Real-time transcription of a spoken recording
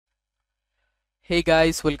Hey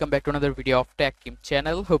guys, welcome back to another video of Tactim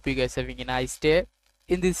channel. Hope you guys are having a nice day.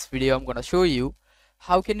 In this video, I'm gonna show you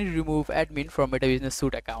how can you remove admin from Meta Business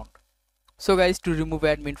Suite account. So guys, to remove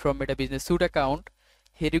admin from Meta Business Suite account,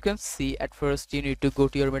 here you can see at first you need to go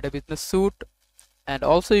to your Meta Business Suite, and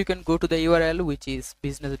also you can go to the URL which is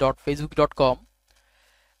business.facebook.com.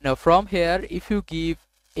 Now from here, if you give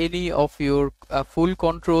any of your full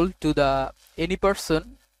control to the any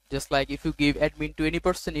person, just like if you give admin to any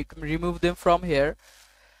person, you can remove them from here.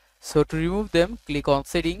 So to remove them, click on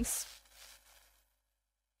settings,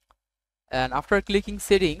 and after clicking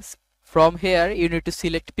settings, from here you need to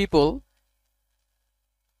select people.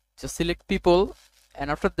 Just select people,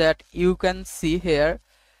 and after that you can see here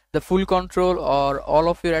the full control or all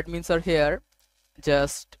of your admins are here.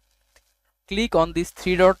 Just click on this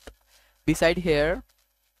three dot beside here,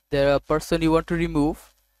 the person you want to remove,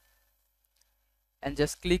 and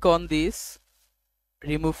just click on this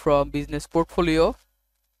remove from business portfolio,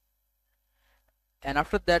 and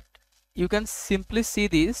after that you can simply see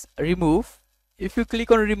this remove. If you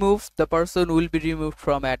click on remove, the person will be removed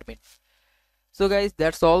from admin. So guys,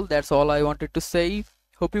 that's all I wanted to say.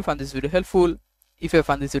 Hope you found this video helpful. If you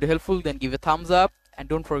found this video helpful, then give a thumbs up and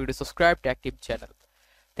don't forget to subscribe to Tactim channel.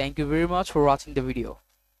 Thank you very much for watching the video.